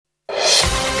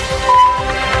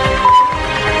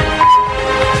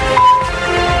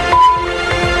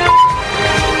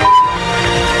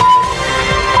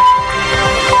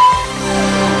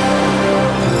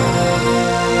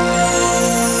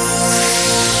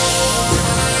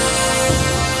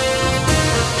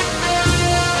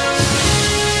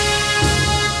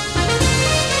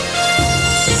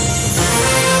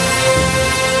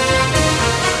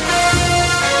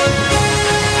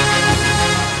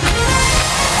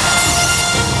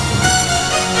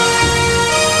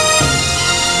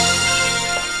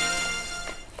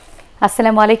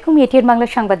আসসালামু আলাইকুম। এটিএন বাংলা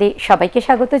সংবাদে সবাইকে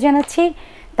স্বাগত জানাচ্ছি।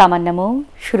 তামান্না মৌ।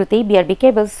 শুরুতেই বিআরবি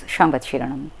কেবলস সংবাদ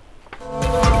শিরোনাম।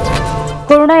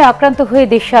 করোনায় আক্রান্ত হয়ে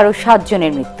দেশে আরও 7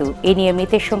 জনের মৃত্যু। এ নিয়ে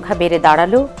মৃতের সংখ্যা বেড়ে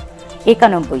দাঁড়ালো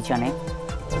 91 জনে।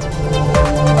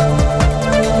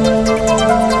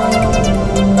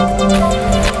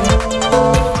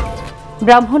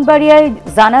 ব্রাহ্মণবাড়িয়ায়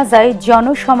জানাজায়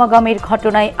জনসমাগমের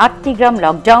ঘটনায় 8টি গ্রাম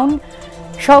লকডাউন।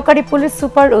 সহকারী পুলিশ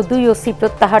সুপার ও 2 ওসি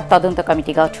প্রত্যাহার, তদন্ত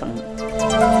কমিটি গঠন।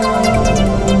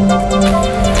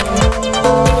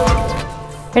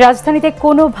 রাজধানীতে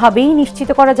কোনোভাবেই নিশ্চিত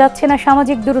করা যাচ্ছে না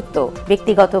সামাজিক দূরত্ব।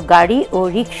 ব্যক্তিগত গাড়ি ও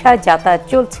রিকশায় যাতায়াত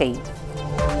চলছেই।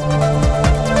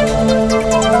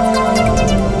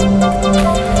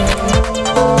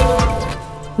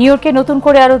 নিউ ইয়র্কে নতুন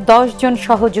করে আরও 10 জন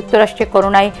সহ যুক্তরাষ্ট্রে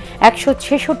করোনায়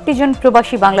 166 জন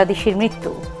প্রবাসী বাংলাদেশির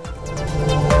মৃত্যু।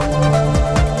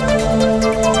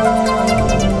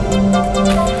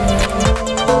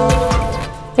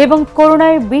 এবং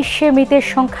করোনায় বিশ্বে মৃতের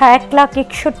সংখ্যা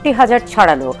 1,61,000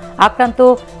 ছাড়ালো। আক্রান্ত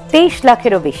 23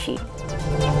 লাখেরও বেশি।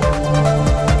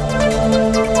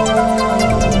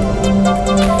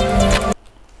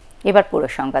 এবার পুরো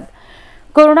সংবাদ।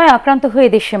 করোনায় আক্রান্ত হয়ে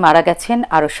দেশে মারা গেছেন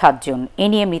আরও 7 জন। এ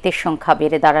নিয়ে মৃতের সংখ্যা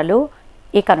বেড়ে দাঁড়ালো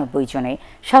 91 জনে।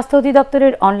 স্বাস্থ্য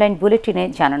অধিদপ্তরের অনলাইন বুলেটিনে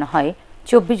জানানো হয়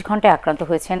 24 ঘন্টায় আক্রান্ত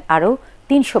হয়েছেন আরও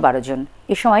 312 জন।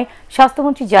 এ সময়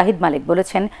স্বাস্থ্যমন্ত্রী জাহিদ মালিক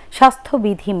বলেছেন,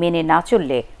 স্বাস্থ্যবিধি মেনে না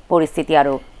চললে পরিস্থিতি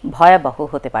আরও ভয়াবহ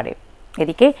হতে পারে।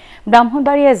 এদিকে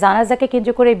ব্রাহ্মণবাড়িয়ায় জানাজাকে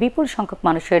কেন্দ্র করে বিপুল সংখ্যক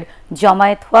মানুষের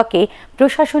জমায়েত হওয়াকে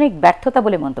প্রশাসনিক ব্যর্থতা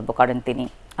বলে মন্তব্য করেন তিনি।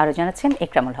 আরও জানাচ্ছেন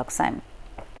একরামুল হক সাইম।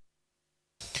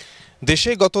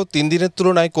 দেশে গত 3 দিনের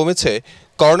তুলনায় কমেছে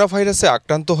করোনা ভাইরাসে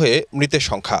আক্রান্ত হয়ে মৃতের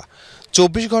সংখ্যা।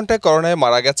 24 ঘন্টায় করোনায়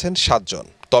মারা গেছেন 7 জন।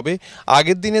 তবে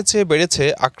আগের দিনের চেয়ে বেড়েছে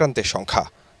আক্রান্তের সংখ্যা।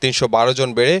 312 জন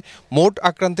বেড়ে মোট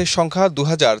আক্রান্তের সংখ্যা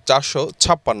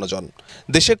 2456 জন।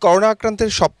 দেশে করোনা আক্রান্তের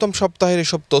 7ম সপ্তাহের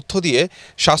এসব তথ্য দিয়ে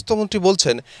স্বাস্থ্যমন্ত্রী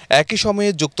বলছেন, একই সময়ে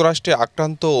যুক্তরাষ্ট্রে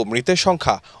আক্রান্ত ও মৃতের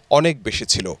সংখ্যা অনেক বেশি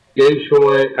ছিল। এই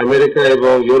সময় আমেরিকা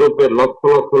এবং ইউরোপের লক্ষ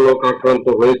লক্ষ লোক আক্রান্ত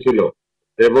হয়েছিল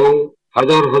এবং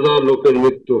হাজার হাজার লোকের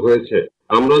মৃত্যু হয়েছে।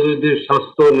 আমরা যদি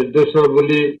স্বাস্থ্য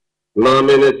নির্দেশাবলী না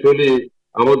মেনে চলি,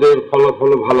 আমাদের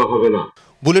ফলাফল ভালো হবে না।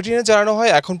 বুলেটিনে জানানো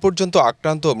হয়, এখন পর্যন্ত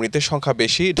আক্রান্ত ও মৃতের সংখ্যা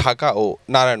বেশি ঢাকা ও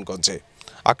নারায়ণগঞ্জে।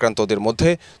 আক্রান্তদের মধ্যে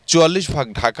 44%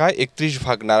 ঢাকায়,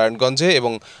 31% নারায়ণগঞ্জে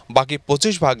এবং বাকি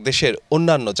 25% দেশের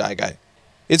অন্যান্য জায়গায়।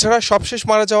 এছাড়া সবশেষ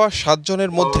মারা যাওয়া 7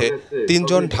 জনের মধ্যে 3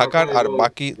 জন ঢাকার আর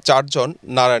বাকি 4 জন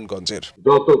নারায়ণগঞ্জের।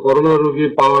 যত করোনা রোগী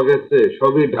পাওয়া গেছে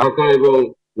সবই ঢাকা এবং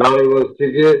নারায়ণগঞ্জ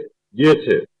থেকে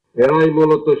গিয়েছে। এরাই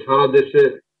মূলত সারা দেশে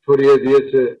ছড়িয়ে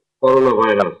দিয়েছে করোনা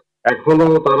ভাইরাস। এখনো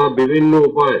তারা বিভিন্ন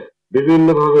উপায়ে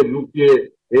বিভিন্নভাবে লুকিয়ে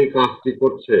এই কাজটি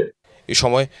করছে। এ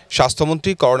সময়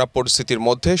স্বাস্থ্যমন্ত্রী করোনা পরিস্থিতির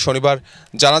মধ্যে শনিবার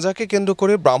জানাজাকে কেন্দ্র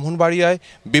করে ব্রাহ্মণবাড়িয়ায়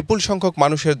বিপুল সংখ্যক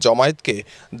মানুষের জমায়েতকে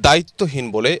দায়িত্বহীন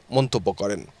বলে মন্তব্য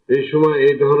করেন। এই সময়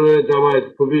এই ধরনের জমায়েত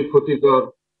খুবই ক্ষতিকর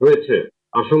হয়েছে।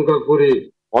 আশঙ্কা করি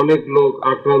অনেক লোক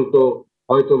আক্রান্ত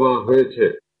হয়তোবা হয়েছে।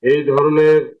 এই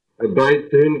ধরনের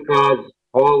দায়িত্বহীন কাজ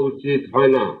হওয়া উচিত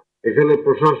হয় না। এখানে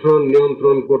প্রশাসন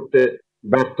নিয়ন্ত্রণ করতে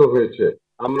ব্যর্থ হয়েছে।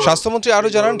 স্বাস্থ্যমন্ত্রী আরও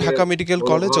জানান, ঢাকা মেডিকেল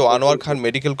কলেজ ও আনোয়ার খান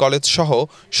মেডিকেল কলেজ সহ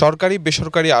সরকারি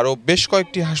বেসরকারি আরও বেশ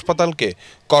কয়েকটি হাসপাতালকে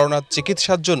করোনার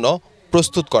চিকিৎসার জন্য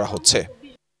প্রস্তুত করা হচ্ছে।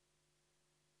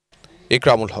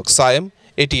 একরামুল হক সায়েম,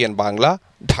 এটিএন বাংলা,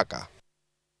 ঢাকা।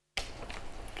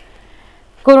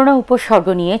 করোনা উপসর্গ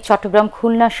নিয়ে চট্টগ্রাম,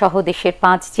 খুলনা সহ দেশের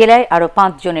 5 জেলায় আরও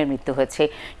 5 জনের মৃত্যু হয়েছে।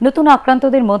 নতুন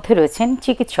আক্রান্তদের মধ্যে রয়েছেন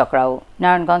চিকিৎসকরাও।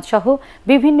 নারায়ণগঞ্জ সহ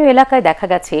বিভিন্ন এলাকায় দেখা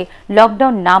গেছে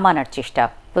লকডাউন না মানার চেষ্টা।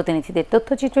 প্রতিনিধিদের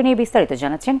তথ্যচিত্র নিয়ে বিস্তারিত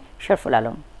জানাচ্ছেন শরফুল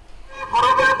আলম।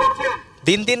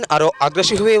 দিন দিন আরও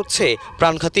আগ্রাসী হয়ে উঠছে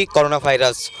প্রাণঘাতী করোনা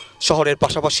ভাইরাস। শহরের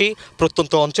পাশাপাশি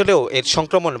প্রত্যন্ত অঞ্চলেও এর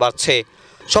সংক্রমণ বাড়ছে।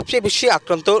 সবচেয়ে বেশি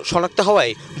আক্রান্ত শনাক্ত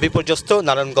হওয়ায় বিপর্যস্ত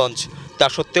নারায়ণগঞ্জ। তা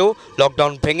সত্ত্বেও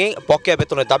লকডাউন ভেঙে বকেয়া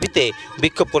বেতনের দাবিতে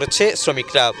বিক্ষোভ করেছে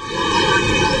শ্রমিকরা।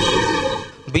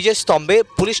 বিজয় স্তম্ভে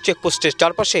পুলিশ চেকপোস্টের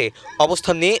চারপাশে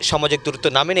অবস্থান নিয়ে সামাজিক দূরত্ব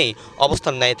না মেনেই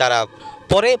অবস্থান নেয় তারা।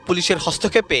 পরে পুলিশের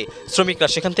হস্তক্ষেপে শ্রমিকরা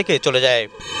সেখান থেকে চলে যায়।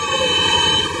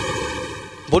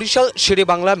 বরিশাল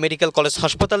শেরে-ই-বাংলা মেডিকেল কলেজ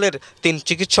হাসপাতালের 3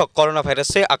 চিকিৎসক করোনা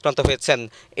ভাইরাসে আক্রান্ত হয়েছেন।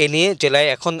 এ নিয়ে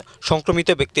জেলায় এখন সংক্রমিত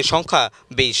ব্যক্তির সংখ্যা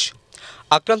 20।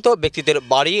 আক্রান্ত ব্যক্তিদের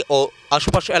বাড়ি ও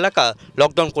আশেপাশের এলাকা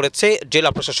লকডাউন করেছে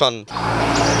জেলা প্রশাসন।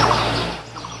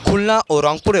 খুলনা ও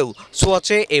রংপুরেও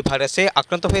ছোঁয়াচে এই ভাইরাসে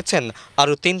আক্রান্ত হয়েছেন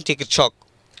আরও 3 চিকিৎসক।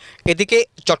 এদিকে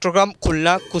চট্টগ্রাম,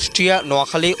 খুলনা, কুষ্টিয়া,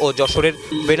 নোয়াখালী ও যশোরের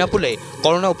বেনাপুলে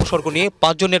করোনা উপসর্গ নিয়ে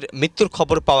 5 জনের মৃত্যুর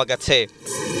খবর পাওয়া গেছে।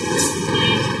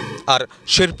 আর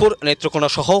শেরপুর, নেত্রকোনা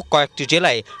সহ কয়েকটি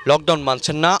জেলায় লকডাউন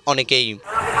মানছেন না অনেকেই।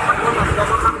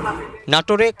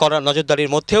 নাটোরে কড়া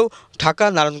নজরদারির মধ্যেও ঢাকা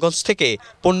নারায়ণগঞ্জ থেকে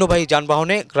পণ্যবাহী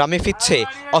যানবাহনে গ্রামে ফিরছে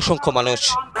অসংখ্য মানুষ।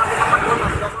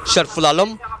 শরফুল আলম,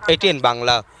 ATN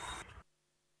বাংলা।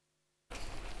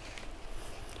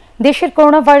 দেশের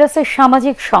করোনা ভাইরাসের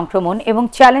সামাজিক সংক্রমণ এবং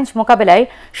চ্যালেঞ্জ মোকাবেলায়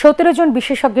 17 জন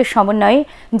বিশেষজ্ঞের সমন্বয়ে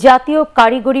জাতীয়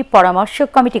কারিগরি পরামর্শ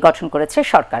কমিটি গঠন করেছে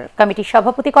সরকার। কমিটির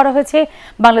সভাপতি করা হয়েছে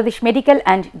বাংলাদেশ মেডিকেল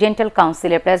অ্যান্ড ডেন্টাল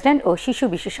কাউন্সিলের প্রেসিডেন্ট ও শিশু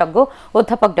বিশেষজ্ঞ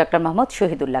অধ্যাপক ডক্টর মোহাম্মদ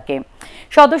শহীদুল্লাহকে।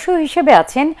 সদস্য হিসেবে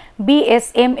আছেন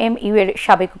BSMMU এর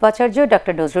সাবেক উপাচার্য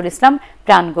ডক্টর নজরুল ইসলাম,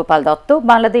 প্রাণগোপাল দত্ত,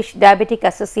 বাংলাদেশ ডায়াবেটিক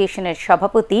অ্যাসোসিয়েশনের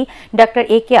সভাপতি ডক্টর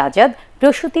AK আজাদ,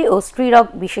 প্রসূতি ও স্ত্রীরোগ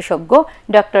বিশেষজ্ঞ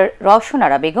ডক্টর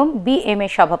রওশনারা বেগম, BMA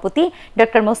সভাপতি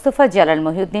ডক্টর মোস্তফা জালাল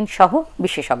মহিউদ্দিন সহ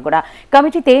বিশেষজ্ঞরা।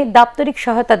 কমিটিতে দাপ্তরিক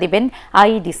সহায়তা দেবেন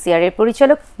IEDCR এর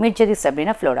পরিচালক মির্জাদি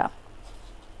সাবরিনা ফ্লোরা।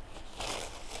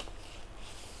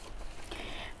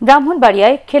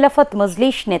 ব্রাহ্মণবাড়িয়ায় খেলাফত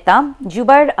মজলিস নেতা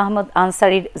জুবায়ের আহমদ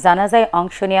আনসারীর জানাজায়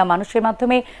অংশ নেওয়া মানুষের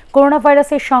মাধ্যমে করোনা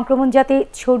ভাইরাসের সংক্রমণ যাতে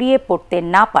ছড়িয়ে পড়তে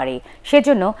না পারে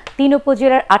সেজন্য 3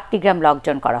 উপজেলার 8টি গ্রাম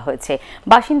লকডাউন করা হয়েছে।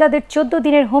 বাসিন্দাদের 14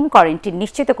 দিনের হোম কোয়ারেন্টাইন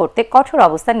নিশ্চিত করতে কঠোর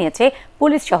অবস্থান নিয়েছে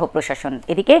পুলিশ সহ প্রশাসন।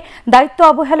 এদিকে দায়িত্ব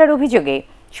অবহেলার অভিযোগে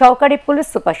সহকারী পুলিশ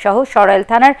সুপার সহ সরাইল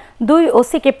থানার 2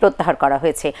 OC-কে প্রত্যাহার করা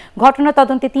হয়েছে। ঘটনা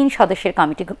তদন্তে 3 সদস্যের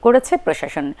কমিটি করেছে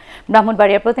প্রশাসন।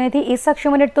 ব্রাহ্মণবাড়িয়ার প্রতিনিধি ইসাক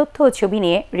সুমনের তথ্য ও ছবি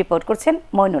নিয়ে রিপোর্ট করছেন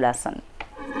মইনুল হাসান।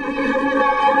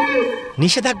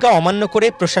 নিষেধাজ্ঞা অমান্য করে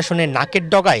প্রশাসনের নাকের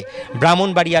ডগায়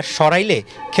ব্রাহ্মণবাড়িয়ার সরাইলে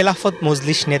খেলাফত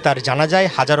মজলিস নেতার জানাজায়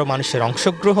হাজারো মানুষের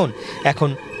অংশগ্রহণ এখন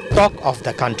talk of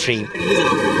the country.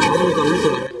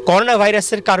 Corona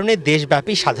ভাইরাসের কারণে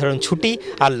দেশব্যাপী সাধারণ ছুটি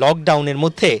আর লকডাউনের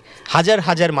মধ্যে হাজার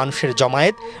হাজার মানুষের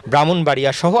জমায়েত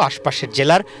ব্রাহ্মণবাড়িয়া সহ আশপাশের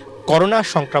জেলার করোনা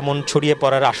সংক্রমণ ছড়িয়ে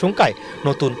পড়ার আশঙ্কায়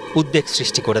নতুন উদ্বেগ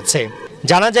সৃষ্টি করেছে।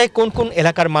 জানা যায় কোন কোন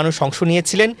এলাকার মানুষ অংশ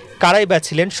নিয়েছিলেন, কারাই বা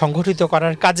ছিলেন সংগঠিত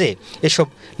করার কাজে, এসব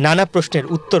নানা প্রশ্নের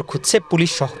উত্তর খুঁজছে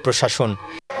পুলিশ সহ প্রশাসন।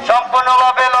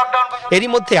 এরই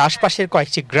মধ্যে আশপাশের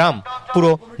কয়েকটি গ্রাম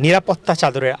পুরো নিরাপত্তা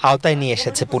চাদরের আওতায় নিয়ে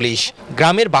এসেছে পুলিশ।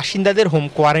 গ্রামের বাসিন্দাদের হোম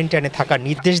কোয়ারেন্টাইনে থাকার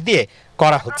নির্দেশ দিয়ে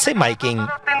করা হচ্ছে মাইকিং।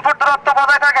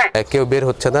 কেউ বের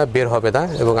হচ্ছে না, বের হবে না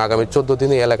এবং আগামী 14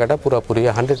 দিনে এলাকাটা পুরোপুরি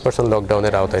 100%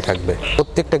 লকডাউনের আওতায় থাকবে।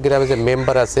 প্রত্যেকটা গ্রামে যে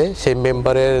মেম্বার আছে সেই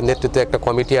মেম্বারের নেতৃত্বে একটা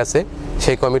কমিটি আছে,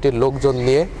 সেই কমিটির লোকজন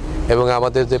নিয়ে এবং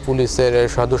আমাদের যে পুলিশের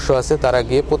সদস্য আছে তারা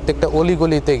গিয়ে প্রত্যেকটা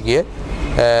অলিগলিতে গিয়ে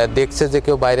দেখছে যে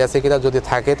কেউ বাইরে আছে কিনা, যদি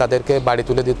থাকে তাদেরকে বাড়ি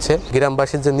তুলে দিচ্ছে।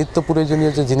 গ্রামবাসীর যে নিত্য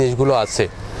প্রয়োজনীয় যে জিনিসগুলো আছে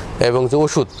এবং যে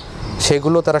ওষুধ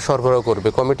সেগুলো তারা সরবরাহ করবে,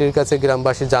 কমিটির কাছে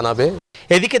গ্রামবাসী জানাবে।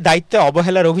 এদিকে দায়িত্বে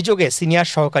অবহেলার অভিযোগে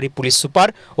সিনিয়র সহকারী পুলিশ সুপার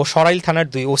ও সরাইল থানার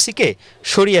 2 OC-কে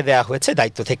সরিয়ে দেওয়া হয়েছে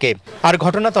দায়িত্ব থেকে। আর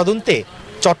ঘটনা তদন্তে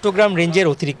চট্টগ্রাম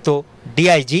রেঞ্জের অতিরিক্ত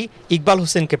DIG ইকবাল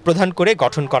হোসেনকে প্রধান করে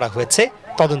গঠন করা হয়েছে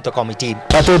তদন্ত কমিটি।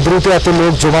 এত দ্রুত এত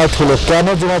লোক জমায়েত হলো, কেন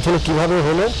জমায়েত হলো, কিভাবে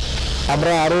হলো,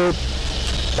 আমরা আরো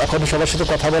এখন সবার সাথে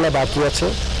কথা বলা বাকি আছে।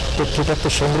 তথ্য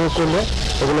সংগ্রহ করলে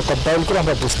এগুলো কম্পাইল করে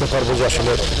আমরা বুঝতে পারবো যে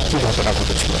আসলে কি ঘটনা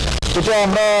ঘটেছিল। এটা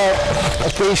আমরা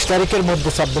 23 তারিখের মধ্যে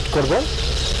সাবমিট করবো,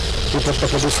 রিপোর্টটা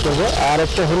প্রডিউস করবো। আর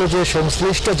একটা হলো যে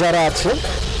সংশ্লিষ্ট যারা আছে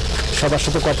সবার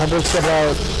সাথে কথা বলছি, আমরা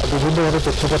বিভিন্নভাবে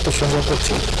তথ্যপত্র সংগ্রহ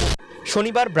করছি।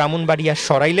 শনিবার ব্রাহ্মণবাড়িয়ার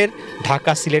সরাইলের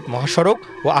ঢাকা সিলেট মহাসড়ক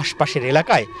ও আশপাশের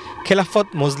এলাকায় খেলাফত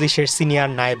মজলিসের সিনিয়র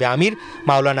নায়েবে আমির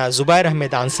মাওলানা জুবায়ের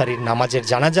আহমেদ আনসারীর নামাজের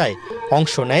জানাজায়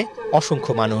অংশ নেয়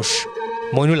অসংখ্য মানুষ।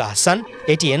 মইনুল হাসান,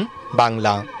 ATN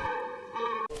বাংলা।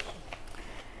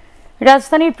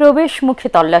 রাজধানীর প্রবেশ মুখে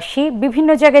তল্লাশি, বিভিন্ন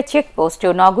জায়গায় চেকপোস্ট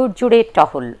ও নগর জুড়ে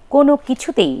টহল, কোনো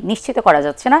কিছুতেই নিশ্চিত করা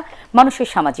যাচ্ছে না মানুষের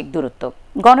সামাজিক দূরত্ব।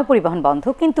 গণপরিবহন বন্ধ,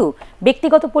 কিন্তু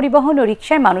ব্যক্তিগত পরিবহন ও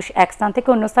রিকশায় মানুষ এক স্থান থেকে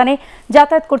অন্য স্থানে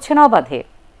যাতায়াত করছে না অবাধে।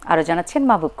 আরও জানাচ্ছেন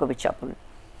মাহবুব কবির চপল।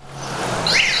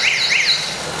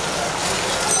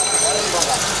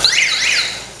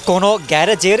 কোনো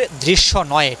গ্যারেজের দৃশ্য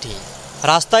নয় এটি।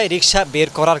 রাস্তায় রিকশা বের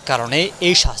করার কারণে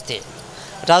এই শাস্তি।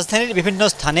 রাজধানীর বিভিন্ন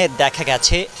স্থানে দেখা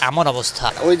গেছে এমন অবস্থা।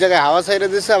 ওই জায়গায় হাওয়া ছাইড়ে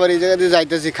দিচ্ছে, আবার এই জায়গা দিয়ে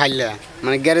যাইতেছি খাইলে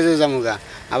মানে গ্যারেজে জামুগা,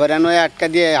 আবার এনে আটকা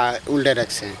দিয়ে উল্টে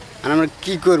রাখছে। আর আমরা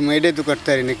কি করবো, এটাই তো করতে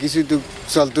পারি না, কিছুই তো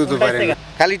চলতেও তো পারে না।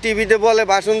 খালি টিভিতে বলে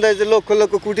ভাষণ দেয় যে লক্ষ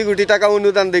লক্ষ কোটি কোটি টাকা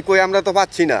অনুদান দেয়, কই আমরা তো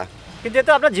পাচ্ছি না। কিন্তু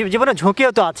তো আপনার জীবনে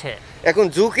ঝুঁকিও তো আছে। এখন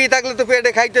ঝুঁকি থাকলে তো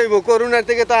পেটে খাইতে হইব, করোনার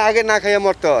থেকে তো আগে না খাইয়া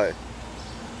মরতে হয়।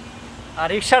 আর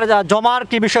রিকশার জমার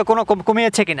কি বিষয় কোনো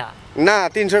কমিয়েছে কিনা? না,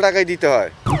 300 টাকাই দিতে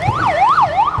হয়।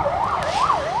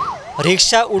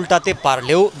 রিকশা উল্টাতে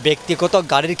পারলেও ব্যক্তিগত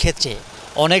গাড়ির ক্ষেত্রে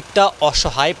অনেকটা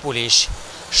অসহায় পুলিশ।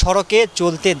 সড়কে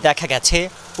চলতে দেখা গেছে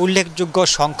উল্লেখযোগ্য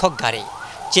সংখ্যক গাড়ি,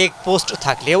 চেকপোস্ট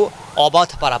থাকলেও অবাধ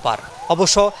পারাপার।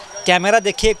 অবশ্য ক্যামেরা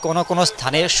দেখে কোনো কোনো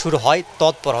স্থানে শুরু হয়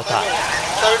তৎপরতা।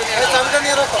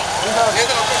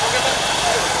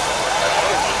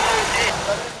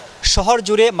 শহর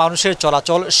জুড়ে মানুষের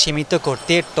চলাচল সীমিত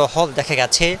করতে টহল দেখা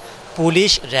গেছে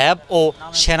পুলিশ, র্যাব ও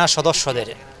সেনা সদস্যদের।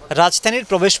 রাজধানীর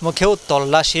প্রবেশ মুখেও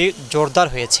তল্লাশি জোরদার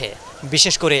হয়েছে।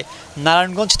 বিশেষ করে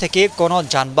নারায়ণগঞ্জ থেকে কোনো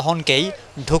যানবাহনকেই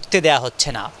ঢুকতে দেয়া হচ্ছে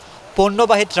না।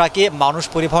 পণ্যবাহী ট্রাকে মানুষ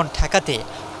পরিবহন ঠেকাতে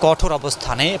কঠোর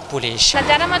অবস্থানে পুলিশ।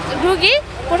 যারা রোগী,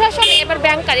 প্রশাসন, এবার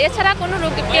ব্যাংকার, এছাড়া কোনো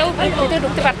রোগী কেউ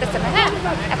ঢুকতে পারতেছে না। হ্যাঁ,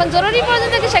 এখন জরুরি প্রয়োজন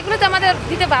থেকে সেগুলোতে আমাদের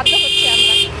দিতে বাধ্য হচ্ছে।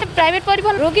 আমরা প্রাইভেট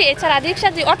পরিবহন রোগী, এছাড়া রিক্সা,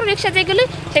 অটো রিক্সা যেগুলি,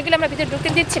 সেগুলো আমরা ভিতরে ঢুকতে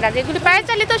দিচ্ছি না। যেগুলি পায়ে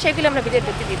চালিত সেগুলো আমরা ভিতরে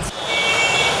ঢুকতে দিচ্ছি।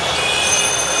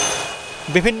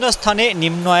 বিভিন্ন স্থানে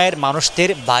নিম্ন আয়ের মানুষদের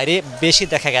বাইরে বেশি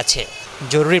দেখা গেছে।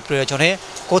 জরুরি প্রয়োজনে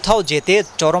কোথাও যেতে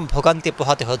চরম ভোগান্তি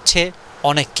পোহাতে হচ্ছে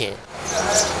অনেককে।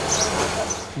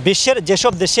 বিশ্বের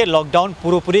যেসব দেশে লকডাউন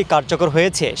পুরোপুরি কার্যকর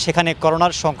হয়েছে সেখানে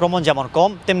করোনার সংক্রমণ যেমন কম,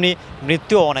 তেমনি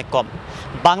মৃত্যুও অনেক কম।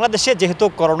 বাংলাদেশে যেহেতু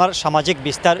করোনার সামাজিক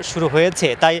বিস্তার শুরু হয়েছে,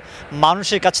 তাই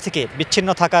মানুষের কাছ থেকে বিচ্ছিন্ন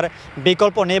থাকার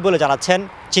বিকল্প নেই বলে জানাচ্ছেন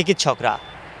চিকিৎসকরা।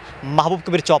 মাহবুব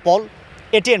কবির চপল,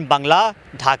 ATN বাংলা,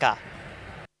 ঢাকা।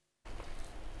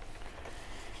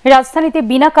 রাজধানীতে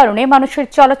বিনা কারণে মানুষের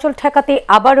চলাচল ঠেকাতে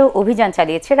আবারও অভিযান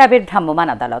চালিয়েছে র্যাবের ভ্রাম্যমাণ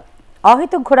আদালত।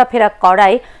 অহেতুক ঘোরাফেরা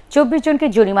করায় 24 জনকে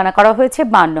জরিমানা করা হয়েছে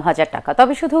 52,000 টাকা।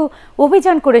 তবে শুধু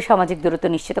অভিযান করে সামাজিক দূরত্ব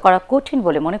নিশ্চিত করা কঠিন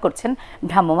বলে মনে করছেন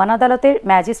ভ্রাম্যমাণ আদালতের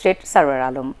ম্যাজিস্ট্রেট সরওয়ার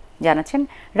আলম। জানাচ্ছেন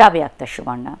রাবেয়া আক্তার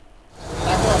সুবর্ণা।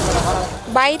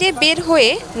 বাইরে বের হয়ে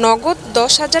নগদ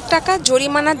 10,000 টাকা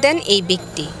জরিমানা দেন এই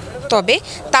ব্যক্তি। তবে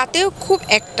তাতেও খুব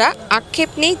একটা আক্ষেপ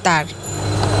নেই তার।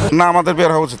 না, আমাদের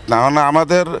বের হওয়া উচিত না।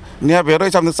 আমাদের নিয়ে বের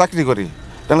হয়েছে, আমাদের চাকরি করি,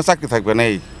 তাহলে চাকরি থাকবে না।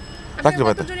 এই চাকরি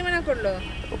পাইতে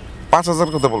 5,000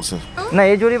 কথা বলছে না।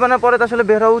 এই জরিমানা পরে তো আসলে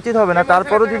বের হওয়া উচিত হবে না।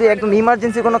 তারপরও যদি একদম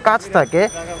ইমার্জেন্সি কোনো কাজ থাকে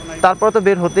তারপর তো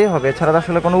বের হতেই হবে, ছাড়া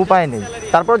আসলে কোনো উপায় নেই।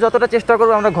 তারপর যতটা চেষ্টা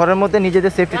করবো আমরা ঘরের মধ্যে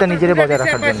নিজেদের সেফটিটা নিজেরাই বজায়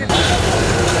রাখার জন্য।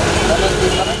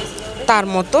 তার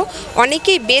মতো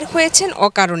অনেকেই বের হয়েছেন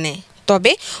অকারণে।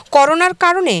 তবে করোনার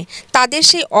কারণে তাদের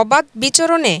সেই অবাধ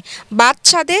বিচরণে বাদ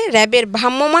সাধে র্যাবের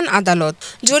ভ্রাম্যমাণ আদালত।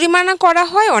 জরিমানা করা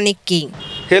হয় অনেককেই।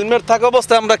 হেলমেট থাকা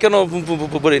অবস্থায় আমরা কেন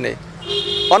পড়ি নাই?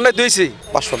 অন্যায় দিয়েছি।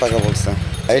 500 টাকা বলছে।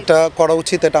 এটা করা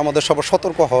উচিত, এটা আমাদের সবার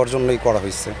সতর্ক হওয়ার জন্যই করা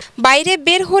হয়েছে। বাইরে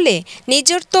বের হলে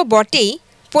নিজের তো বটেই,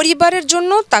 পরিবারের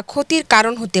জন্য তা ক্ষতির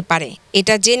কারণ হতে পারে।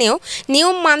 এটা জেনেও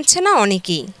নিয়ম মানছে না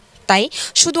অনেকেই। তাই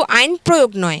শুধু আইন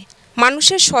প্রয়োগ নয়,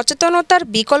 মানুষের সচেতনতার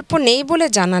বিকল্প নেই বলে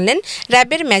জানালেন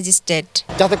র্যাবের ম্যাজিস্ট্রেট।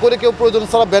 যাতে করে কেউ প্রয়োজন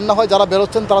ছাড়া বের না হয়, যারা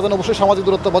বেরোচ্ছেন তারা যেন অবশ্যই সামাজিক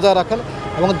দূরত্ব বজায় রাখেন,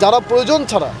 এবং যারা প্রয়োজন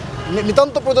ছাড়া,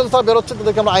 নিতান্ত প্রয়োজন ছাড়া বেরোচ্ছেন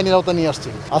তাদেরকে আমরা আইনের আওতায় নিয়ে আসছি।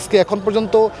 আজকে এখন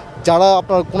পর্যন্ত যারা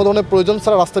আপনার কোনো ধরনের প্রয়োজন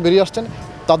ছাড়া রাস্তায় বেরিয়ে আসছেন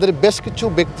তাদের বেশ কিছু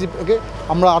ব্যক্তিকে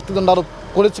আমরা আর্থিকদণ্ড আরোপ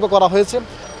করেছি বা করা হয়েছে।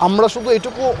 আমরা শুধু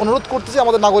এটুকু অনুরোধ করতেছি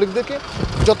আমাদের নাগরিকদেরকে,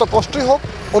 যত কষ্টই হোক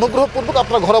অনুগ্রহপূর্বক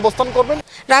আপনারা ঘরে অবস্থান করবেন।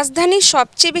 রাজধানী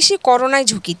সবচেয়ে বেশি করোনায়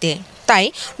ঝুঁকিতে, তাই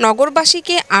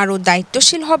নগরবাসীকে আরও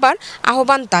দায়িত্বশীল হবার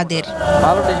আহ্বান তাদের।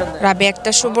 রাবেয়া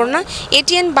আক্তার সুবর্ণা,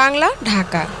 ATN বাংলা,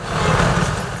 ঢাকা।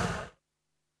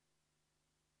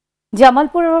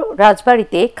 জামালপুর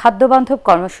রাজবাড়ীতে খাদ্যবান্ধব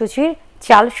কর্মসূচির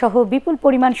চালসহ বিপুল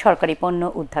পরিমাণ সরকারি পণ্য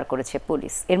উদ্ধার করেছে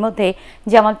পুলিশ। এর মধ্যে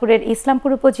জামালপুরের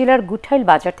ইসলামপুর উপজেলার গুঠাইল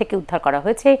বাজার থেকে উদ্ধার করা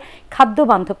হয়েছে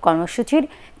খাদ্যবান্ধব কর্মসূচির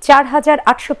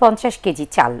 4,850 কেজি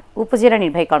চাল। উপজেলা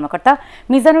নির্বাহী কর্মকর্তা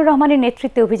মিজানুর রহমানের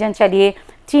নেতৃত্বে অভিযান চালিয়ে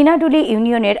চিনাডুলি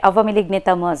ইউনিয়নের আওয়ামী লীগ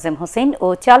নেতা মোয়াজ্জেম হোসেন ও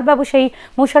চাল ব্যবসায়ী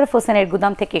মোশাররফ হোসেনের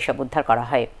গুদাম থেকে এসব উদ্ধার করা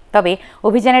হয়। তবে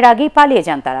অভিযানের আগেই পালিয়ে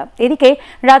যান তারা। এদিকে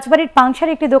রাজবাড়ীর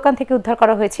পাংশার একটি দোকান থেকে উদ্ধার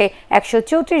করা হয়েছে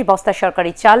 134 বস্তা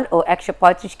সরকারি চাল ও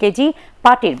 135 কেজি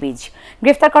পাটের বীজ।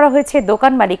 গ্রেফতার করা হয়েছে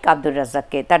দোকান মালিক আব্দুর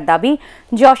রাজ্জাককে। তার দাবি,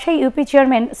 যশোর ইউপি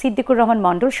চেয়ারম্যান সিদ্দিকুর রহমান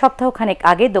মণ্ডল সপ্তাহখানেক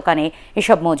আগে দোকানে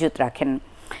এসব মজুত রাখেন।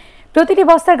 প্রতিটি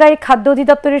বস্তার গায়ে খাদ্য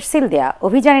অধিদপ্তরের সিল দেয়া।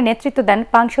 অভিযানে নেতৃত্ব দেন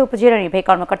পাংশা উপজেলা নির্বাহী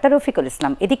কর্মকর্তা রফিকুল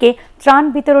ইসলাম। এদিকে ত্রাণ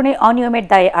বিতরণে অনিয়মের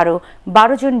দায়ে আরও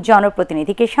 12 জন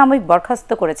জনপ্রতিনিধিকে সাময়িক বরখাস্ত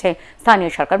করেছে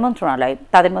স্থানীয় সরকার মন্ত্রণালয়।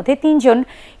 তাদের মধ্যে 3 জন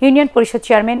ইউনিয়ন পরিষদ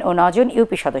চেয়ারম্যান ও 9 জন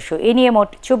ইউপি সদস্য। এ নিয়ে মোট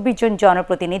 24 জন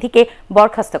জনপ্রতিনিধিকে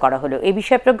বরখাস্ত করা হলো। এ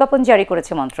বিষয়ে প্রজ্ঞাপন জারি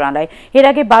করেছে মন্ত্রণালয়। এর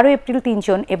আগে 12 এপ্রিল 3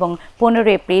 জন এবং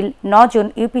 15 এপ্রিল 9 জন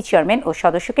ইউপি চেয়ারম্যান ও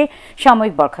সদস্যকে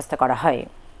সাময়িক বরখাস্ত করা হয়।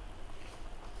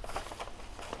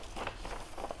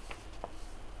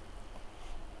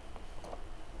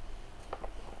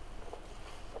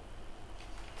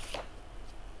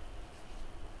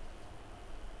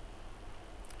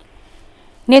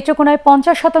 নেত্রকোনায়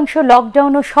 50%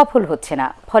 লকডাউনও সফল হচ্ছে না,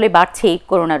 ফলে বাড়ছে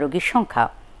করোনা রোগীর সংখ্যা।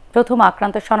 প্রথম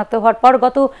আক্রান্ত শনাক্ত হওয়ার পর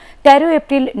গত 13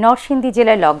 এপ্রিল নরসিংদী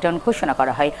জেলায় লকডাউন ঘোষণা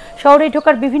করা হয়। শহরে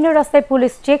ঢোকার বিভিন্ন রাস্তায়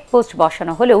পুলিশ চেকপোস্ট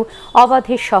বসানো হলেও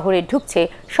অবাধে শহরে ঢুকছে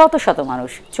শত শত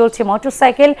মানুষ। চলছে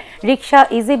মোটরসাইকেল, রিক্সা,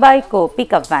 ইজি বাইক ও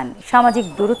পিকআপ ভ্যান। সামাজিক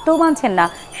দূরত্বও মানছেন না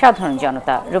সাধারণ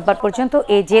জনতা। রোববার পর্যন্ত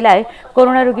এই জেলায়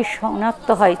করোনা রোগী শনাক্ত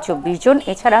হয় 24 জন।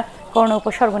 এছাড়া করোনা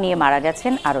উপসর্গ নিয়ে মারা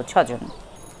গেছেন আরও 6 জন।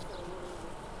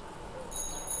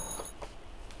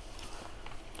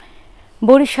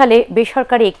 বরিশালে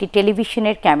বেসরকারি একটি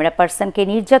টেলিভিশনের ক্যামেরা পার্সনকে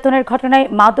নির্যাতনের ঘটনায়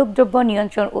মাদকদ্রব্য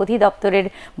নিয়ন্ত্রণ অধিদপ্তরের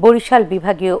বরিশাল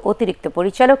বিভাগীয় অতিরিক্ত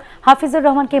পরিচালক হাফিজুর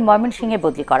রহমানকে ময়মনসিংহে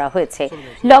বদলি করা হয়েছে।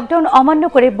 লকডাউন অমান্য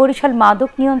করে বরিশাল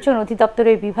মাদক নিয়ন্ত্রণ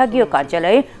অধিদপ্তরের বিভাগীয়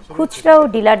কার্যালয়ে খুচরা ও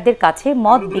ডিলারদের কাছে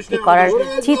মদ বিক্রি করার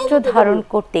চিত্র ধারণ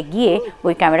করতে গিয়ে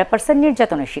ওই ক্যামেরা পার্সন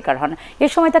নির্যাতনের শিকার হন। এ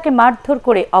সময় তাকে মারধর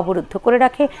করে অবরুদ্ধ করে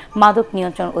রাখে মাদক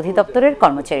নিয়ন্ত্রণ অধিদপ্তরের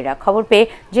কর্মচারীরা। খবর পেয়ে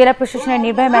জেলা প্রশাসনের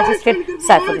নির্বাহী ম্যাজিস্ট্রেট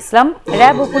সাইফুল ইসলাম,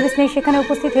 র্যাব ও পুলিশ নিয়ে সেখানে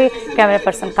উপস্থিত হয়ে ক্যামেরা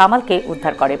পার্সন কামালকে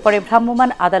উদ্ধার করে। পরে ভ্রাম্যমাণ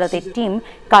আদালতের টিম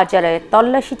কার্যালয়ে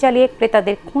তল্লাশি চালিয়ে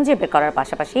ক্রেতাদের খুঁজে বের করার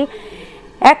পাশাপাশি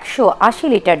 180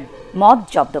 লিটার মদ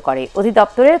জব্দ করে।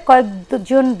 অধিদপ্তরের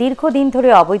কয়েকজন দীর্ঘদিন ধরে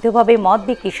অবৈধভাবে মদ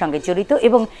বিক্রির সঙ্গে জড়িত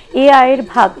এবং এ আয়ের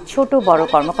ভাগ ছোট বড়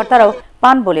কর্মকর্তারাও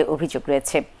পান বলে অভিযোগ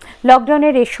রয়েছে।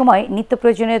 লকডাউনের এই সময় নিত্য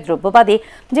প্রয়োজনীয় দ্রব্য বাদে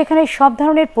যেখানে সব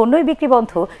ধরনের পণ্যই বিক্রি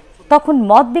বন্ধ, তখন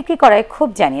মদ বিক্রি করায় ক্ষোভ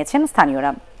জানিয়েছেন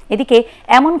স্থানীয়রা। এদিকে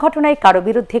এমন ঘটনায় কারো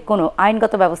বিরুদ্ধে কোনো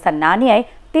আইনগত ব্যবস্থা না নেওয়ায়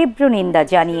তীব্র নিন্দা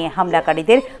জানিয়ে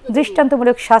হামলাকারীদের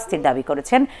দৃষ্টান্তমূলক শাস্তির দাবি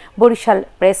করেছেন Barishal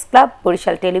press club,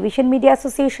 Barishal television media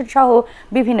association সহ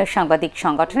বিভিন্ন সাংবাদিক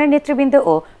সংগঠনের নেতৃবৃন্দ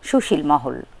ও সুশীল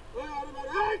মহল।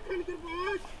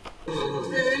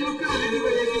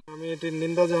 আমি এটির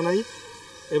নিন্দা জানাই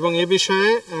এবং এ বিষয়ে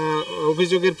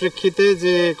অভিযোগের প্রেক্ষিতে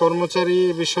যে কর্মচারী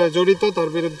বিষয়ে জড়িত তার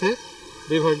বিরুদ্ধে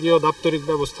বিভাগীয় দাপ্তরিক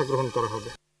ব্যবস্থা গ্রহণ করা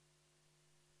হবে।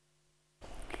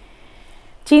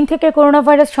 চীন থেকে করোনা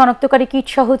ভাইরাস শনাক্তকারী কিট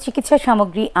সহ চিকিৎসা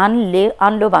সামগ্রী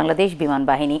আনলো বাংলাদেশ বিমান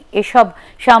বাহিনী। এসব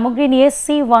সামগ্রী নিয়ে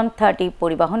C-130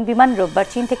 পরিবহন বিমান রোববার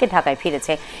চীন থেকে ঢাকায়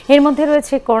ফিরেছে। এর মধ্যে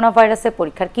রয়েছে করোনা ভাইরাসের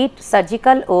পরীক্ষার কিট,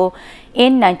 সার্জিক্যাল ও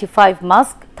N95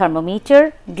 mask, thermometer,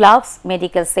 gloves,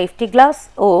 medical safety glass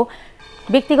ও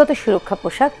ব্যক্তিগত সুরক্ষা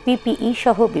পোশাক PPE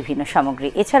সহ বিভিন্ন সামগ্রী।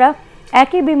 এছাড়া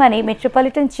একই বিমানে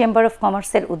মেট্রোপলিটন চেম্বার অফ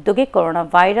কমার্সের উদ্যোগে করোনা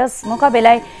ভাইরাস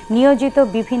মোকাবেলায় নিয়োজিত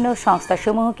বিভিন্ন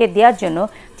সংস্থাসমূহকে দেওয়ার জন্য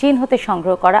চীন হতে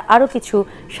সংগ্রহ করা আরও কিছু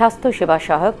স্বাস্থ্যসেবা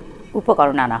সহায়ক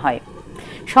উপকরণ আনা হয়।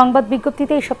 সংবাদ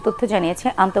বিজ্ঞপ্তিতে এসব তথ্য জানিয়েছে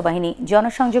আন্তঃবাহিনী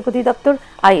জনসংযোগ অধিদপ্তর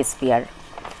ISPR।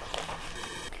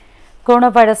 করোনা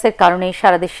ভাইরাসের কারণে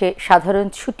সারা দেশে সাধারণ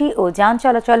ছুটি ও যান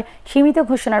চলাচল সীমিত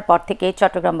ঘোষণার পর থেকে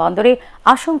চট্টগ্রাম বন্দরে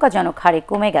আশঙ্কাজনক হারে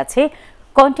কমে গেছে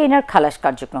কন্টেইনার খালাস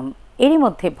কার্যক্রম। এরই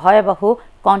মধ্যে ভয়াবহ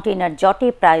কন্টেইনার জটে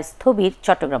প্রায় স্থবির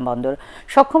চট্টগ্রাম বন্দর।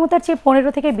 সক্ষমতার চেয়ে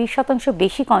 15 থেকে 20%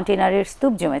 বেশি কন্টেইনারের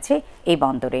স্তূপ জমেছে এই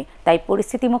বন্দরে। তাই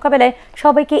পরিস্থিতি মোকাবেলায়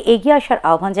সবাইকে এগিয়ে আসার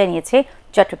আহ্বান জানিয়েছে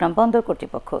চট্টগ্রাম বন্দর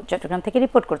কর্তৃপক্ষ। চট্টগ্রাম থেকে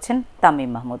রিপোর্ট করছেন তামিম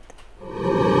মাহমুদ।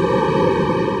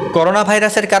 করোনা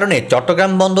ভাইরাসের কারণে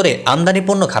চট্টগ্রাম বন্দরে আমদানি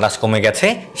পণ্য খালাস কমে গেছে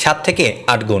 7 থেকে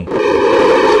 8 গুণ।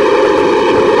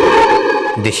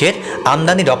 দেশের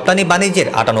আমদানি রপ্তানি বাণিজ্যের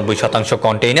 98%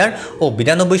 কন্টেইনার ও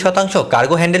 92%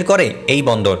 কার্গো হ্যান্ডেল করে এই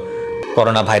বন্দর।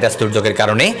 করোনা ভাইরাস দুর্যোগের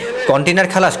কারণে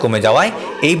কন্টেইনার খালাস কমে যাওয়ায়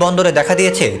এই বন্দরে দেখা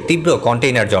দিয়েছে তীব্র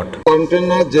কন্টেইনার জট।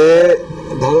 কন্টেইনার যে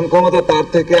ধারণ ক্ষমতা তার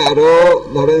থেকে আরো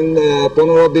ধরেন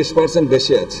 15-20%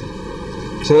 বেশি আছে।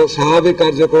 স্বাভাবিক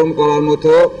কার্যক্রম করার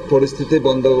মতো পরিস্থিতি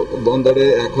বন্দরে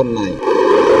এখন নাই।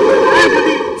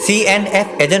 CNF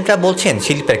এজেন্টরা বলছেন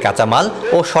শিল্পের কাঁচামাল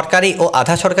ও সরকারি ও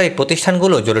আধা সরকারি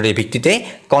প্রতিষ্ঠানগুলো জরুরি ভিত্তিতে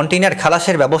কন্টেইনার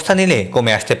খালাসের ব্যবস্থা নিলে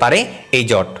কমে আসতে পারে এই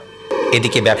জট।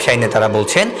 এদিকে ব্যবসায়ী নেতারা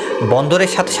বলছেন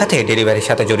বন্দরের সাথে সাথে ডেলিভারির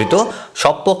সাথে জড়িত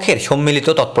সব পক্ষের সম্মিলিত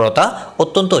তৎপরতা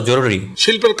অত্যন্ত জরুরি।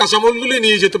 শিল্পের কাঁচামালগুলি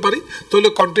নিয়ে যেতে পারি তাহলে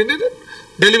কন্টেইনারের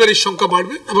ডেলিভারির সংখ্যা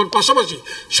বাড়বে এবং পাশাপাশি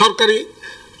সরকারি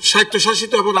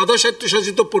স্বায়ত্তশাসিত এবং আধা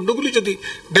স্বায়ত্তশাসিত পণ্যগুলি যদি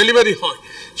ডেলিভারি হয়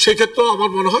সেক্ষেত্রে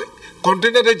আমার মনে হয়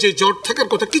কন্টেইনারের যে জট থাকার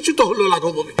কথা কিছুটা হলেও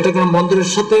লাঘব হবে। চট্টগ্রাম বন্দরের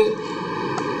সাথে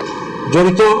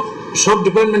জড়িত সব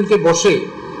ডিপার্টমেন্টকে বসে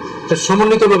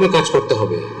সমন্বিতভাবে কাজ করতে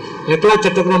হবে। একলা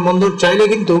চট্টগ্রাম বন্দর চাইলে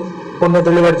কিন্তু পণ্য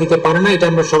ডেলিভারি দিতে পারে না, এটা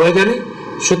আমরা সবাই জানি।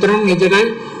 সুতরাং এই জায়গায়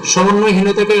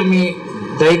সমন্বয়হীনতাকে আমি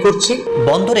দায়ী করছি।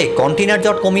 বন্দরে কন্টেইনার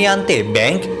জট কমিয়ে আনতে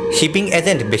ব্যাংক, শিপিং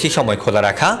এজেন্ট বেশি সময় খোলা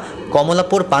রাখা,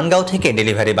 কমলাপুর পানগাঁও থেকে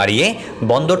ডেলিভারি বাড়িয়ে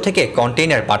বন্দর থেকে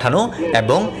কন্টেইনার পাঠানো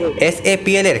এবং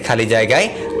SAPL এর খালি জায়গায়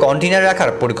কন্টেইনার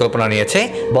রাখার পরিকল্পনা নিয়েছে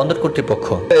বন্দর কর্তৃপক্ষ।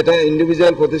 এটা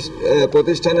ইন্ডিভিজুয়াল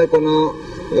প্রতিষ্ঠানের কোনো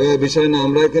বিষয় না,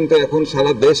 আমরা কিন্তু এখন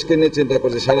সারা দেশকে নিয়ে চিন্তা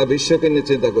করছি, সারা বিশ্বকে নিয়ে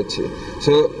চিন্তা করছি।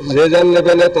 সো যে যার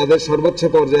লেভেলে তাদের সর্বোচ্চ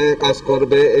পর্যায়ে কাজ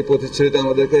করবে এই প্রতিশ্রুতি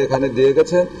আমাদেরকে এখানে দিয়ে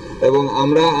গেছে এবং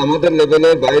আমরা আমাদের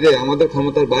লেভেলের বাইরে, আমাদের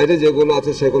ক্ষমতার বাইরে যেগুলো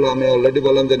আছে সেগুলো আমি অলরেডি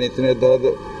বললাম যে নীতি নির্ধারণ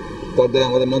পর্যায়ে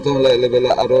আমাদের মন্ত্রণালয় লেভেলে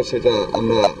আরও সেটা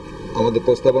আমরা আমাদের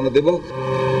প্রস্তাবনা দেব।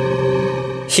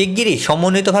 শিগগিরই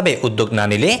সমন্বিতভাবে উদ্যোগ না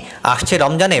নিলে আসছে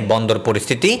রমজানে বন্দর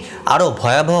পরিস্থিতি আরও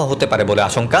ভয়াবহ হতে পারে বলে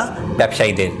আশঙ্কা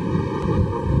ব্যবসায়ীদের।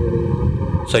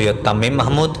 Syed Tamim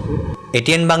Mahmud,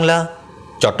 ATN Bangla,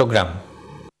 Chittagong.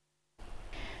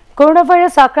 Corona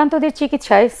virus আক্রান্তদের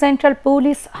চিকিৎসায় সেন্ট্রাল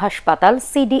পুলিশ হাসপাতাল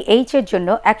CDH এর জন্য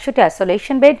 100টি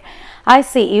isolation bed,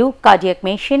 ICU, cardiac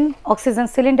machine, oxygen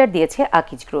cylinder দিয়েছে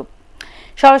আকিজ গ্রুপ।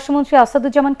 স্বরাষ্ট্রমন্ত্রী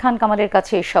আসাদুজ্জামান খান কামালের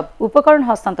কাছে এসব উপকরণ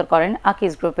হস্তান্তর করেন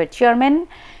আকিজ গ্রুপের চেয়ারম্যান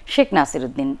শেখ নাসির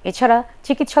উদ্দিন। এছাড়া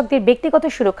চিকিৎসকদের ব্যক্তিগত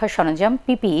সুরক্ষার সরঞ্জাম,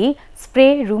 PPE, স্প্রে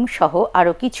রুম সহ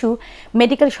আরও কিছু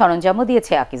মেডিকেল সরঞ্জামও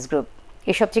দিয়েছে আকিজ গ্রুপ।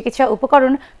 এসব চিকিৎসা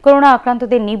উপকরণ করোনা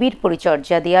আক্রান্তদের নিবিড়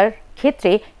পরিচর্যা দেওয়ার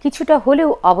ক্ষেত্রে কিছুটা হলেও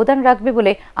অবদান রাখবে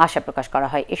বলে আশা প্রকাশ করা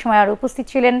হয়। এ সময় আরও উপস্থিত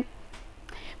ছিলেন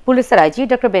পুলিশের IG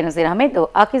ডক্টর বেনজির আহমেদ ও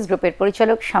আকিজ গ্রুপের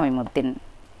পরিচালক শামীম উদ্দিন।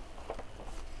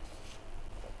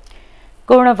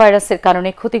 করোনা ভাইরাসের কারণে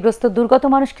ক্ষতিগ্রস্ত দুর্গত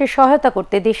মানুষকে সহায়তা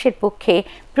করতে দেশের পক্ষে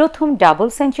প্রথম ডাবল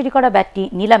সেঞ্চুরি করা ব্যাটটি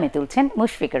নিলামে তুলছেন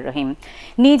মুশফিকুর রহিম।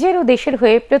 নিজের ও দেশের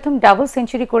হয়ে প্রথম ডাবল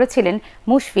সেঞ্চুরি করেছিলেন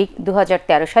মুশফিক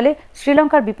 2013 সালে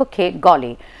শ্রীলঙ্কার বিপক্ষে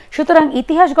গলে। সুতরাং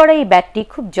ইতিহাস গড়া এই ব্যাটটি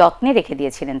খুব যত্নে রেখে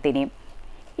দিয়েছিলেন তিনি।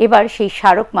 এবার সেই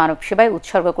স্মারক মানব সেবায়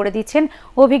উৎসর্গ করে দিচ্ছেন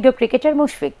অভিজ্ঞ ক্রিকেটার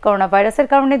মুশফিক। করোনা ভাইরাসের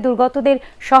কারণে দুর্গতদের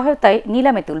সহায়তায়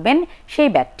নিলামে তুলবেন সেই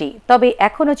ব্যাটটি। তবে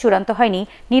এখনও চূড়ান্ত হয়নি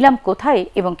নিলাম কোথায়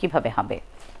এবং কিভাবে হবে।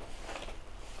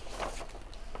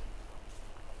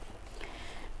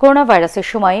 করোনা ভাইরাসের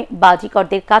সময়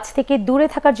বাজিকরদের কাছ থেকে দূরে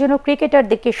থাকার জন্য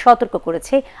ক্রিকেটারদেরকে সতর্ক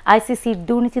করেছে ICCর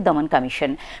দুর্নীতি দমন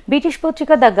কমিশন। ব্রিটিশ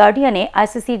পত্রিকা দ্য গার্ডিয়ানে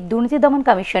ICCর দুর্নীতি দমন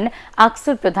কমিশন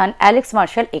আকসুর প্রধান অ্যালেক্স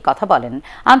মার্শাল এই কথা বলেন।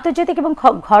 আন্তর্জাতিক এবং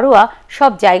ঘরোয়া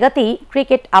সব জায়গাতেই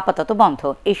ক্রিকেট আপাতত বন্ধ।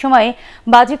 এই সময়ে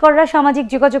বাজিকররা সামাজিক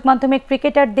যোগাযোগ মাধ্যমে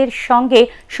ক্রিকেটারদের সঙ্গে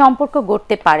সম্পর্ক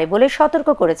গড়তে পারে বলে সতর্ক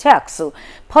করেছে আকসু।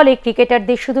 ফলে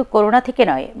ক্রিকেটারদের শুধু করোনা থেকে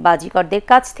নয়, বাজিকরদের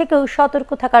কাছ থেকেও সতর্ক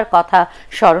থাকার কথা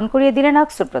স্মরণ করিয়ে দিলেন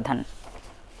আকসু প্রধান।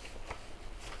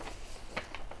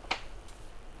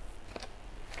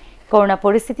 করোনা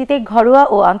পরিস্থিতিতে ঘরোয়া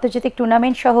ও আন্তর্জাতিক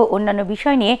টুর্নামেন্ট সহ অন্যান্য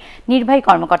বিষয় নিয়ে নির্বাহী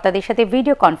কর্মকর্তাদের সাথে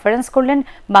ভিডিও কনফারেন্স করলেন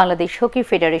বাংলাদেশ হকি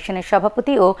ফেডারেশনের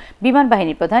সভাপতি ও বিমান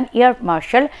বাহিনী প্রধান এয়ার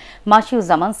মার্শাল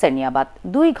মাসিউজ্জামান সেরনিয়াবাত।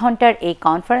 2 ঘণ্টার এই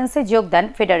কনফারেন্সে যোগ দেন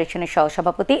ফেডারেশনের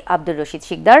সহসভাপতি আব্দুর রশিদ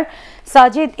শিকদার,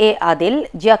 সাজিদ আদেল,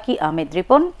 জাকি আহমেদ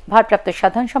রিপন, ভারপ্রাপ্ত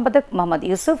সাধারণ সম্পাদক মোহাম্মদ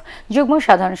ইউসুফ, যুগ্ম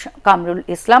সাধারণ কামরুল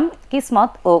ইসলাম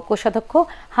কিসমত ও কোষাধ্যক্ষ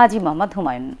হাজি মোহাম্মদ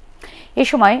হুমায়ুন। এ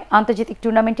সময় আন্তর্জাতিক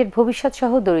টুর্নামেন্টের ভবিষ্যৎ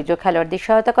সহ দরিদ্র খেলোয়াড়দের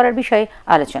সহায়তা করার বিষয়ে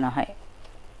আলোচনা হয়।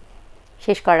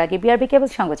 শেষ করার আগে বিআরবি কেবল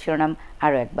সংবাদ শিরোনাম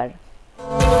আরও একবার।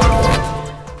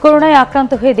 করোনায়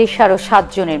আক্রান্ত হয়ে দেশে আরও 7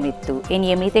 জনের মৃত্যু। এ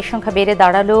নিয়ে মৃতের সংখ্যা বেড়ে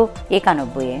দাঁড়ালো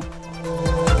 91-এ।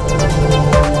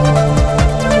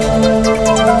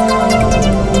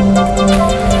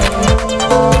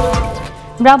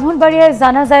 ব্রাহ্মণবাড়িয়ায়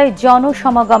জানাজায়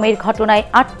জনসমাগমের ঘটনায়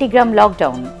 8টি গ্রাম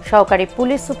লকডাউন। সহকারী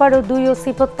পুলিশ সুপার ও 2 OC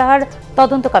প্রত্যাহার,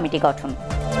 তদন্ত কমিটি গঠন।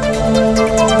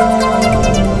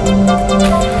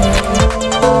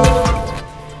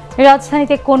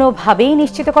 রাজধানীতে কোনোভাবেই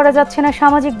নিশ্চিত করা যাচ্ছে না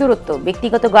সামাজিক দূরত্ব।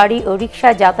 ব্যক্তিগত গাড়ি ও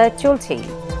রিকশায় যাতায়াত চলছেই।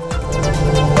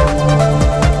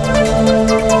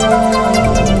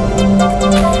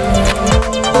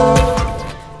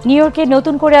 নিউ ইয়র্কে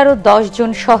নতুন করে আরও 10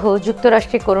 জন সহ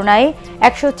যুক্তরাষ্ট্রে করোনায়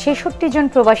 166 জন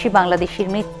প্রবাসী বাংলাদেশির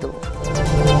মৃত্যু।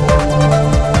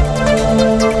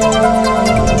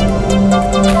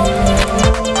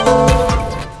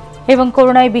 এবং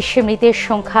করোনায় বিশ্বে মৃতের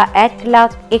সংখ্যা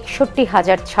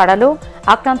 1,61,000 ছাড়ালো,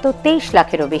 আক্রান্ত 23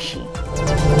 লাখেরও বেশি।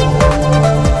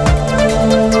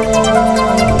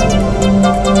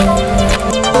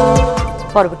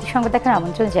 পরবর্তী সংবাদ দেখার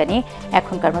আমন্ত্রণ জানিয়ে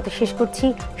এখনকার মতো শেষ করছি।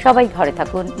 সবাই ঘরে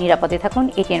থাকুন, নিরাপদে থাকুন।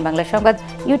 ATN বাংলা সংবাদ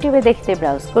ইউটিউবে দেখতে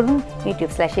ব্রাউজ করুন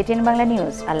youtube/ATN Bangla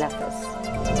News। আল্লাহ হাফেজ।